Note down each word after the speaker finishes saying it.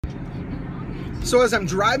So as I'm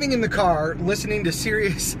driving in the car, listening to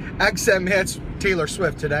Sirius XM hits Taylor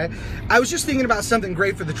Swift today, I was just thinking about something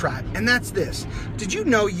great for the tribe, and that's this. Did you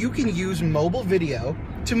know you can use mobile video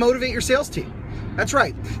to motivate your sales team? That's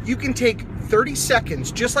right. You can take 30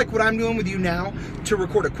 seconds, just like what I'm doing with you now, to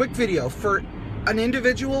record a quick video for an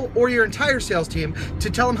individual or your entire sales team to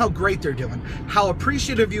tell them how great they're doing, how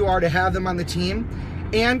appreciative you are to have them on the team,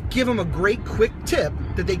 and give them a great quick tip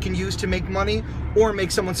that they can use to make money or make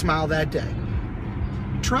someone smile that day.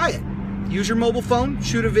 Try it. Use your mobile phone,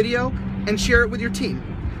 shoot a video, and share it with your team.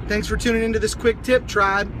 Thanks for tuning into this quick tip,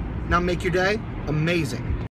 tribe. Now make your day amazing.